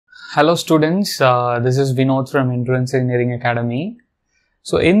Hello students, this is Vinod from Entrance Engineering Academy.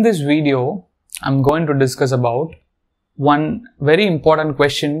 So in this video, I'm going to discuss about one very important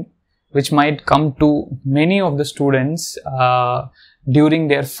question which might come to many of the students during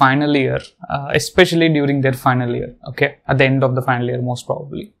their final year, especially during their final year, okay, at the end of the final year most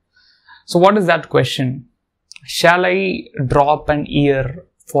probably. So what is that question? Shall I drop an year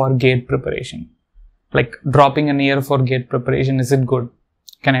for GATE preparation? Like dropping an year for GATE preparation, is it good?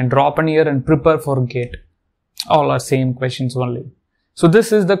 Can I drop an year and prepare for GATE? All are same questions only. So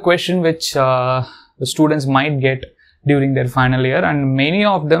this is the question which the students might get during their final year, and many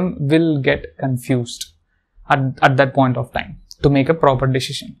of them will get confused at that point of time to make a proper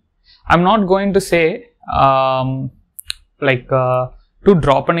decision. I'm not going to say to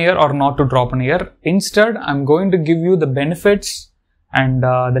drop an year or not to drop an year. Instead, I'm going to give you the benefits and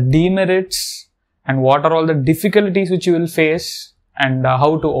the demerits and what are all the difficulties which you will face and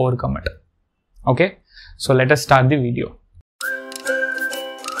how to overcome it. Okay, so let us start the video.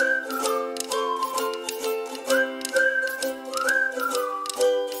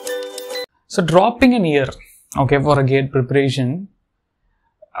 So dropping an year, okay, for a GATE preparation,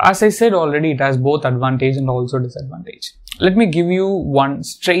 as I said already, it has both advantage and also disadvantage. Let me give you one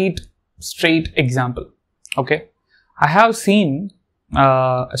straight example. Okay, I have seen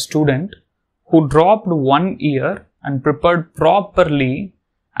a student who dropped 1 year and prepared properly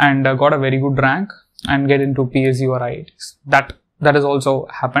and got a very good rank and get into PSU or IITs. That has also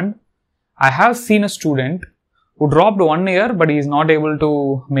happened. I have seen a student who dropped 1 year but he is not able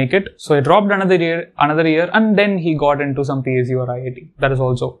to make it. So he dropped another year and then he got into some PSU or IIT. That has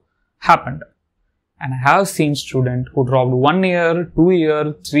also happened. And I have seen student who dropped 1 year, 2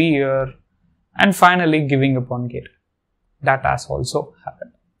 year, 3 year and finally giving up on GATE. That has also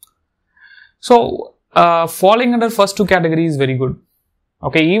happened. So falling under first two categories is very good.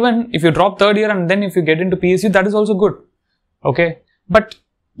 Okay, even if you drop third year and then if you get into PSU, that is also good. Okay, but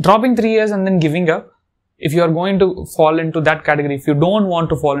dropping 3 years and then giving up, if you are going to fall into that category, if you don't want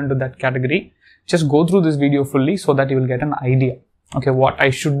to fall into that category, just go through this video fully so that you will get an idea. Okay, what I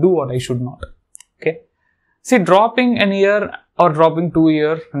should do, what I should not. Okay, see, dropping an year or dropping 2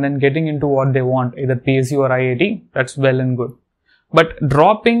 years and then getting into what they want, either PSU or IIT, that's well and good. But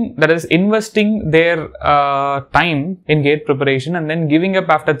dropping, that is investing their time in GATE preparation and then giving up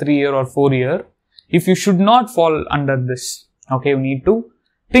after 3 year or 4 year, if you should not fall under this, okay, you need to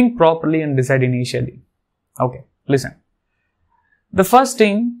think properly and decide initially. Okay, listen. The first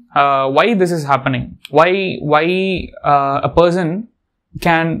thing, why this is happening, why a person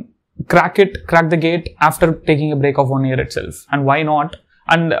can crack the GATE after taking a break of 1 year itself, and why not?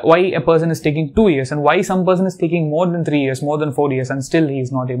 And why a person is taking 2 years, and why some person is taking more than 3 years, more than 4 years, and still he is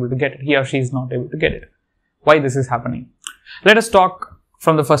not able to get it. He or she is not able to get it. Why this is happening? Let us talk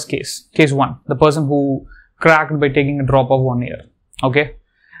from the first case. Case 1, the person who cracked by taking a drop of 1 year. Okay.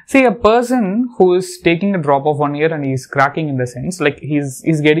 See, a person who is taking a drop of 1 year and he is cracking in the sense, like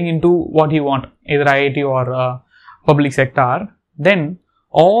he's getting into what he want, either IIT or public sector, then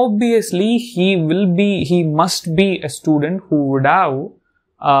obviously he must be a student who would have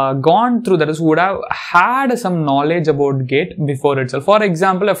gone through, that is, would have had some knowledge about GATE before itself. For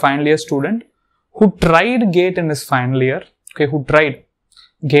example, a final year student who tried GATE in his final year, okay,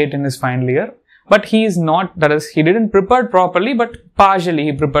 but he is not, that is, he didn't prepare properly, but partially,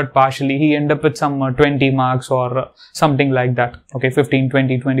 he prepared partially. He ended up with some 20 marks or something like that, okay, 15,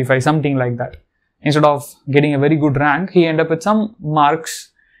 20, 25, something like that. Instead of getting a very good rank, he ended up with some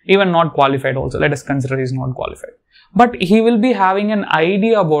marks, even not qualified also. Let us consider he is not qualified. But he will be having an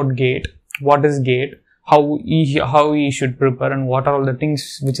idea about GATE, what is GATE, how he should prepare, and what are all the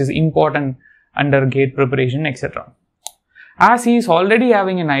things which is important under GATE preparation, etc. As he is already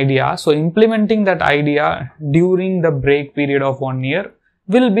having an idea, so implementing that idea during the break period of 1 year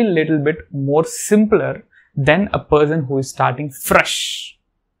will be little bit more simpler than a person who is starting fresh.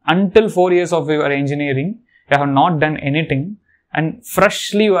 Until 4 years of your engineering, you have not done anything, and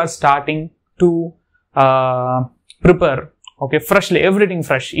freshly you are starting to prepare, okay, freshly, everything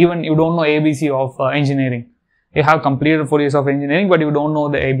fresh. Even you don't know ABC of engineering. You have completed 4 years of engineering, but you don't know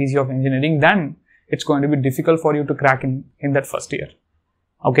the ABC of engineering, then it's going to be difficult for you to crack in that first year.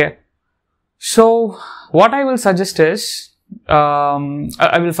 Okay. So what I will suggest is,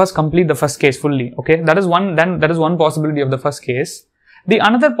 I will first complete the first case fully. Okay. That is one possibility of the first case. The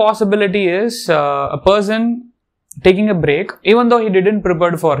another possibility is a person taking a break, even though he didn't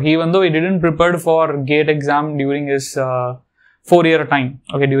prepare for GATE exam during his 4 year time,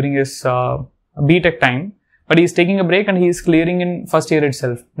 okay, during his B.Tech time, but he is taking a break and he is clearing in first year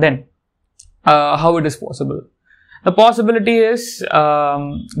itself. Then how it is possible? The possibility is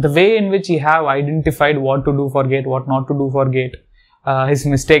the way in which he have identified what to do for gate, what not to do for gate, his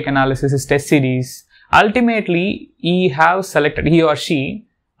mistake analysis, his test series. Ultimately, he or she,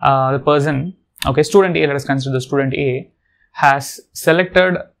 the person, okay, student A, let us consider the student A, has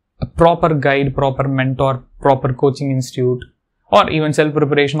selected a proper guide, proper mentor, proper coaching institute, or even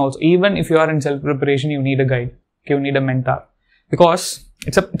self-preparation also. Even if you are in self-preparation, you need a guide, you need a mentor, because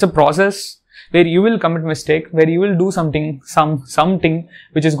it's a process where you will commit mistake, where you will do something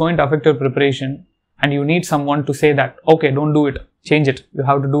which is going to affect your preparation, and you need someone to say that, okay, don't do it, change it, you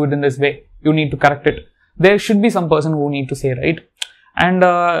have to do it in this way, you need to correct it. There should be some person who need to say, right? And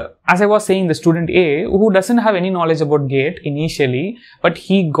as I was saying, the student A, who doesn't have any knowledge about gate initially, but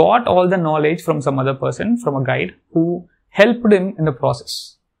he got all the knowledge from some other person, from a guide who helped him in the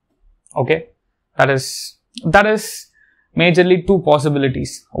process. Okay, that is majorly two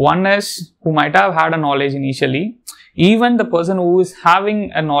possibilities. One is who might have had a knowledge initially. Even the person who is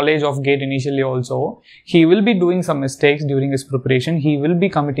having a knowledge of gate initially also, he will be doing some mistakes during his preparation. He will be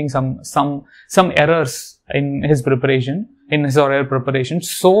committing some errors in his preparation, in his or her preparation.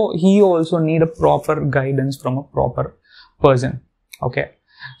 So he also need a proper guidance from a proper person. Okay.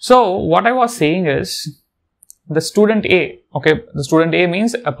 So what I was saying is the student A. Okay, the student A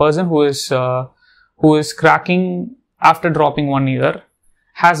means a person who is cracking after dropping 1 year,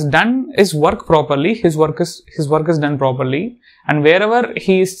 has done his work properly, his work is done properly, and wherever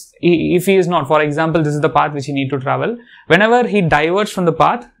if he is not, for example, this is the path which he need to travel, whenever he diverges from the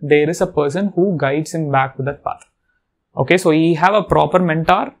path, there is a person who guides him back to that path. Okay, so he have a proper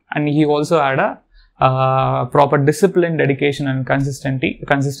mentor, and he also had a proper discipline, dedication, and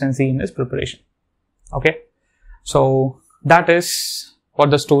consistency in his preparation. Okay, so that is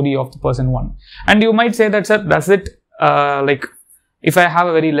what the story of the person 1. And you might say that, sir, that's it. Like, if I have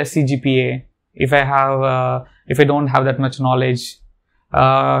a very less CGPA, if I don't have that much knowledge,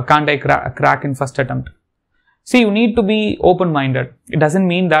 can't I crack in first attempt? See, you need to be open-minded. It doesn't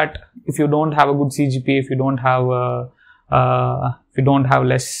mean that if you don't have a good CGPA, if you don't have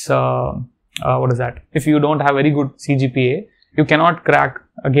less, if you don't have very good CGPA, you cannot crack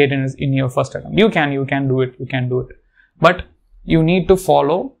a gate in your first attempt. You can do it. But you need to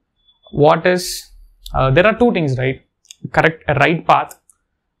follow what is, there are two things, right? A right path,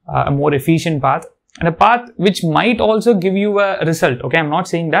 a more efficient path, and a path which might also give you a result. Okay, I'm not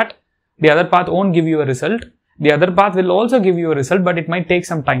saying that the other path won't give you a result. The other path will also give you a result, but it might take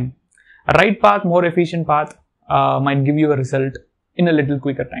some time. A right path, more efficient path, might give you a result in a little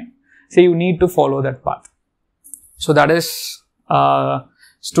quicker time. So you need to follow that path. So that is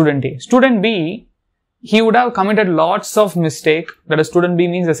student A. Student B, he would have committed lots of mistake. That is, student B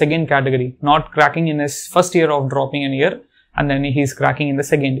means the second category, not cracking in his first year of dropping an year, and then he is cracking in the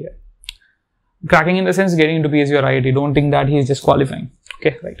second year. Cracking in the sense getting into PSU or IIT. Don't think that he is just qualifying.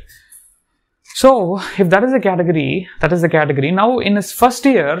 Okay, right. So if that is the category, that is the category. Now in his first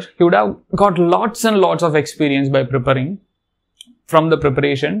year, he would have got lots and lots of experience by preparing, from the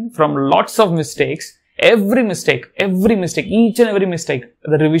preparation, from lots of mistakes. Every mistake, each and every mistake,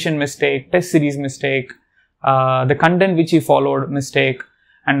 the revision mistake, test series mistake, the content which he followed mistake,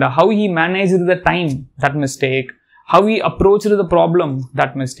 and how he managed the time, that mistake, how he approached the problem,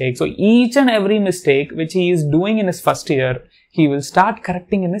 that mistake. So each and every mistake which he is doing in his first year, he will start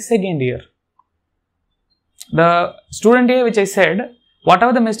correcting in his second year. The student A, which I said,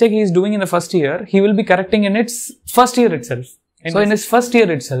 whatever the mistake he is doing in the first year, he will be correcting in its first year itself. So in his first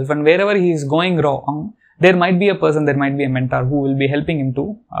year itself, and wherever he is going wrong, there might be a person, there might be a mentor who will be helping him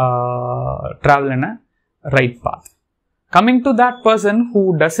to travel in a right path. Coming to that person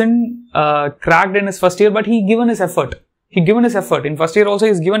who doesn't cracked in his first year, but he given his effort. In first year also he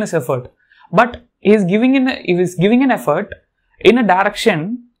has given his effort. But he is giving an effort in a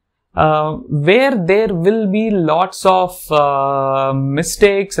direction where there will be lots of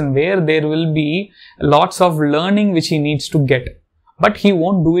mistakes, and where there will be lots of learning which he needs to get. But he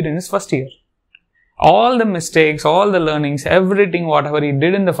won't do it in his first year. All the mistakes, all the learnings, everything, whatever he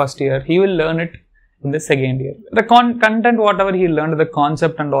did in the first year, he will learn it in the second year. The content, whatever he learned, the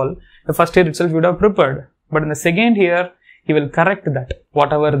concept and all, the first year itself he would have prepared. But in the second year, he will correct that.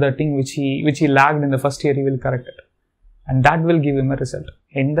 Whatever the thing which he lagged in the first year, he will correct it. And that will give him a result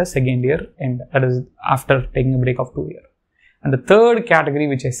in the second year, and that is after taking a break of 2 years. And the third category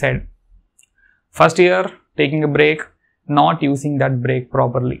which I said, first year taking a break, not using that break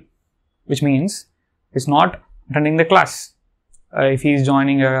properly, which means he's not attending the class. If he is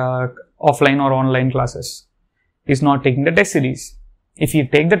joining offline or online classes, he's not taking the test series. If he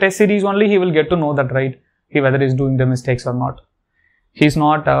take the test series only, he will get to know that, right, whether he's doing the mistakes or not. He's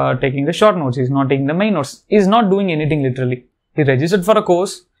not taking the short notes. He's not taking the main notes. He's not doing anything literally. He registered for a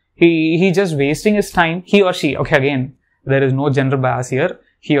course. He just wasting his time. He or she. Okay, again, there is no gender bias here.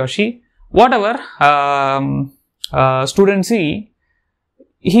 He or she. Whatever. Student C,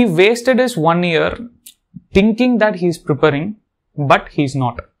 he wasted his 1 year thinking that he's preparing, but he's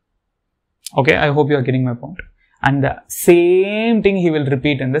not. Okay, I hope you are getting my point. And the same thing he will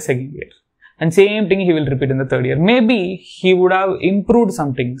repeat in the second year. And same thing he will repeat in the third year. Maybe he would have improved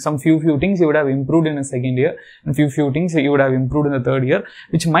something. Some few things he would have improved in the second year. And few things he would have improved in the third year.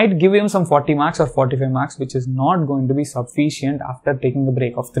 Which might give him some 40 marks or 45 marks. Which is not going to be sufficient after taking a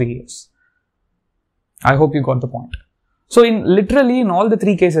break of 3 years. I hope you got the point. So literally in all the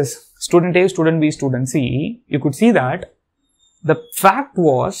 3 cases, student A, student B, student C, you could see that the fact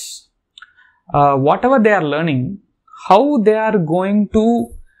was, whatever they are learning, how they are going to,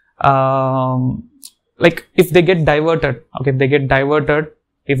 like if they get diverted, okay, if they get diverted,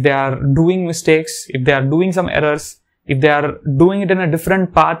 if they are doing mistakes, if they are doing some errors, if they are doing it in a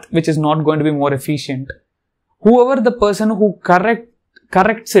different path which is not going to be more efficient, whoever the person who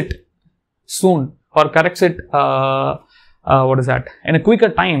corrects it soon or corrects it, in a quicker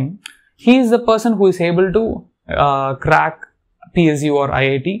time, he is the person who is able to crack PSU or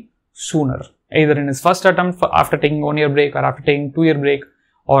IIT sooner, either in his first attempt after taking 1 year break or after taking 2 year break,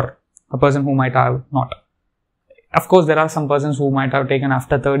 or a person who might have not. Of course, there are some persons who might have taken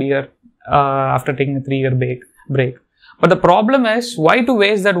after 3rd year, after taking a 3 year break. But the problem is, why to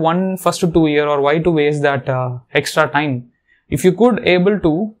waste that first to 2 year, or why to waste that extra time? If you could able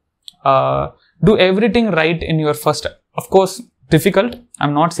to do everything right in your first, of course, difficult.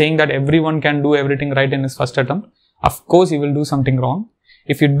 I'm not saying that everyone can do everything right in his first attempt. Of course, you will do something wrong.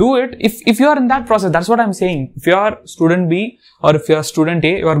 If you do it, if you are in that process, that's what I'm saying. If you are student B or if you are student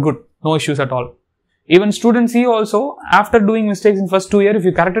A, you are good. No issues at all. Even student C also, after doing mistakes in first 2 years, if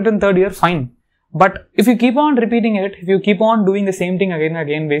you correct it in 3rd year, fine. But if you keep on repeating it, if you keep on doing the same thing again and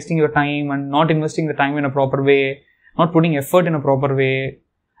again, wasting your time and not investing the time in a proper way, not putting effort in a proper way,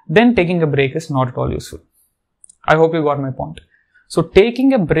 then taking a break is not at all useful. I hope you got my point. So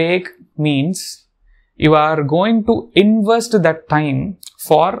taking a break means you are going to invest that time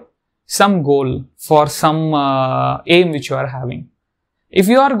for some goal, for some aim which you are having. If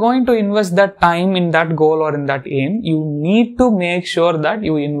you are going to invest that time in that goal or in that aim, you need to make sure that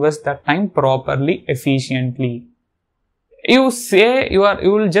you invest that time properly, efficiently. You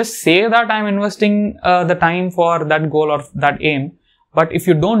will just say that I'm investing the time for that goal or that aim. But if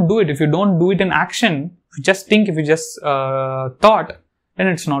you don't do it, if you don't do it in action, if you just think, if you just thought, then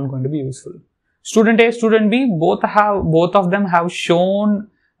it's not going to be useful. Student A, student B, both of them have shown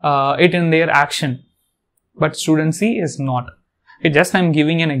it in their action. But student C is not. Okay, just I'm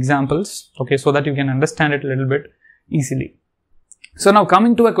giving an examples, okay, so that you can understand it a little bit easily. So now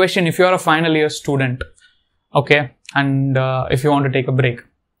coming to a question, if you are a final year student, okay, and if you want to take a break,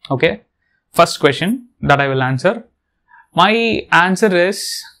 okay, first question that I will answer. My answer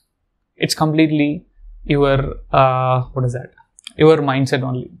is, it's completely your, your mindset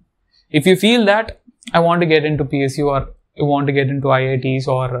only. If you feel that I want to get into PSU or you want to get into IITs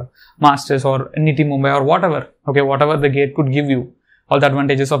or Masters or NIT Mumbai or whatever, okay, whatever the GATE could give you, all the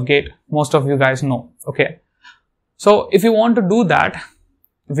advantages of GATE, most of you guys know, okay. So if you want to do that,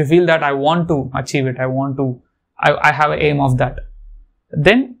 if you feel that I want to achieve it, I have an aim of that,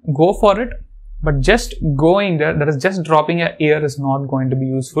 then go for it. But just going there, that is just dropping a year is not going to be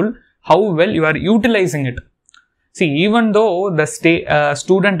useful. How well you are utilizing it. See, even though the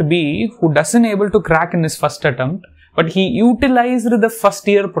student B who doesn't able to crack in his first attempt, but he utilized the first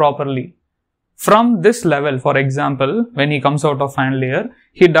year properly. From this level, for example, when he comes out of final year,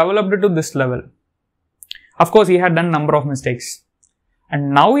 he developed it to this level. Of course, he had done number of mistakes.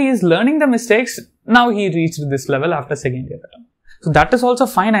 And now he is learning the mistakes. Now he reached this level after second year attempt. So that is also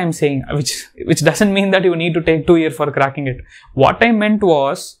fine, I am saying, which doesn't mean that you need to take 2 years for cracking it. What I meant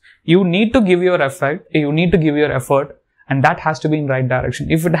was, you need to give your effort, and that has to be in right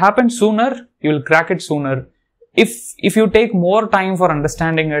direction. If it happens sooner, you will crack it sooner. If you take more time for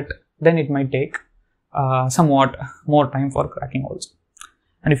understanding it, then it might take somewhat more time for cracking also.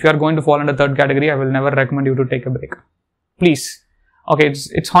 And if you are going to fall under third category, I will never recommend you to take a break. Please. Okay,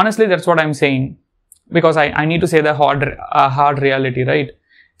 it's honestly, that's what I'm saying. Because I need to say the hard reality, right?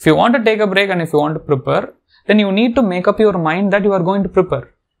 If you want to take a break and if you want to prepare, then you need to make up your mind that you are going to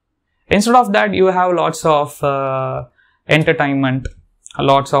prepare. Instead of that, you have lots of entertainment,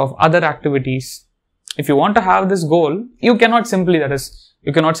 lots of other activities. If you want to have this goal, you cannot simply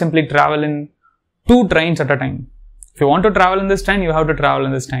travel in 2 trains at a time. If you want to travel in this train, you have to travel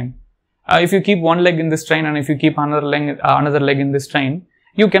in this time. if you keep one leg in this train and if you keep another leg in this train,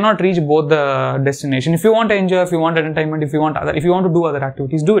 you cannot reach both the destination. If you want to enjoy, if you want entertainment, if you want to do other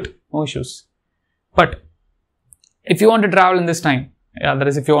activities, do it, no issues. But if you want to travel in this time, that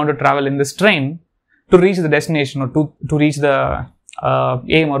is, if you want to travel in this train to reach the destination or to reach the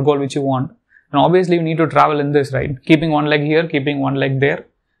aim or goal which you want, then obviously you need to travel in this, right? Keeping one leg here, keeping one leg there,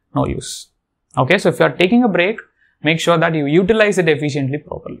 no use. Okay, so if you are taking a break, make sure that you utilize it efficiently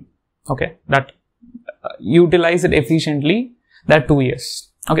properly. Okay, that utilize it efficiently, that 2 years.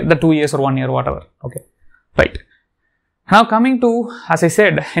 Okay, the 2 years or 1 year, whatever. Okay, right. Now coming to, as I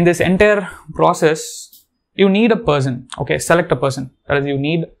said, in this entire process, you need a person. Okay, select a person. That is, you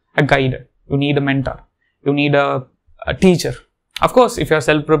need a guide, you need a mentor, you need a teacher. Of course, if you are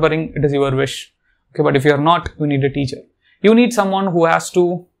self-preparing, it is your wish. Okay, but if you are not, you need a teacher. You need someone who has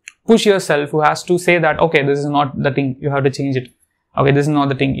to push yourself, who has to say that, okay, this is not the thing, you have to change it. Okay, this is not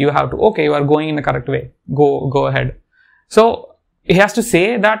the thing, you have to, okay, you are going in the correct way, go ahead. So, he has to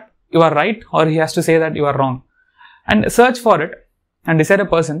say that you are right, or he has to say that you are wrong. And search for it, and decide a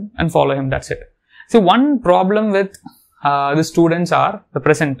person, and follow him, that's it. See, one problem with the students are, the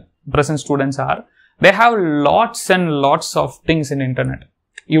present students are, they have lots and lots of things in internet.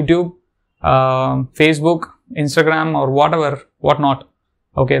 YouTube, Facebook, Instagram, or whatever, whatnot.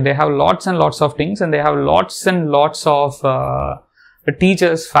 Okay, they have lots and lots of things, and they have lots and lots of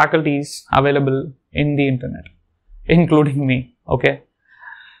teachers, faculties available in the internet, including me. Okay,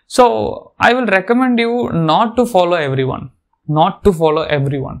 so I will recommend you not to follow everyone. Not to follow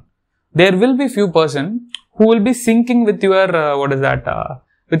everyone. There will be few person who will be syncing with your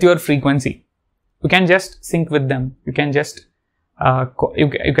with your frequency. You can just sync with them. You can just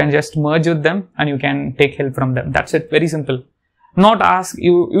you can just merge with them, and you can take help from them. That's it. Very simple. Not ask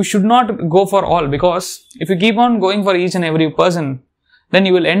you should not go for all, because if you keep on going for each and every person, then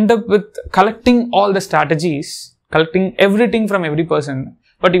you will end up with collecting all the strategies, collecting everything from every person,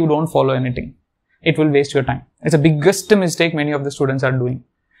 but you don't follow anything. It will waste your time. It's the biggest mistake many of the students are doing,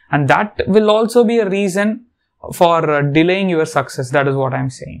 and that will also be a reason for delaying your success. That is what I'm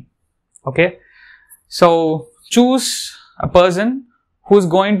saying. Okay, so choose a person who's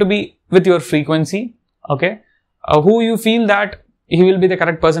going to be with your frequency. Okay, who you feel that he will be the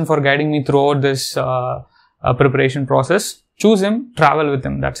correct person for guiding me throughout this preparation process. Choose him, travel with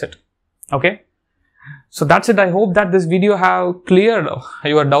him, that's it. Okay, so that's it. I hope that this video have cleared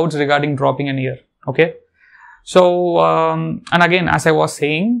your doubts regarding dropping an year. Okay, so and again, as I was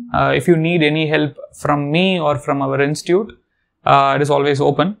saying, if you need any help from me or from our institute, it is always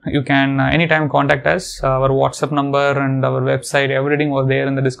open. You can anytime contact us. Our WhatsApp number and our website, everything was there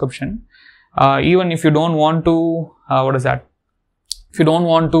in the description. Even if you don't want to, if you don't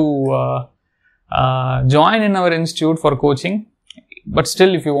want to join in our institute for coaching, but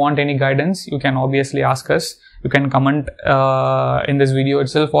still if you want any guidance, you can obviously ask us. You can comment in this video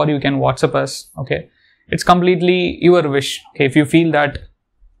itself, or you can WhatsApp us. Okay, it's completely your wish. Okay, if you feel that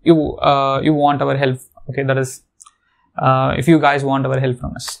you want our help. Okay, that is if you guys want our help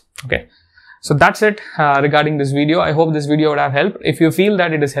from us. Okay, so that's it regarding this video. I hope this video would have helped. If you feel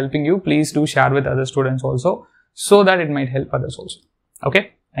that it is helping you, please do share with other students also, so that it might help others also.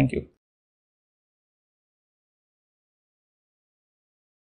 Okay, thank you.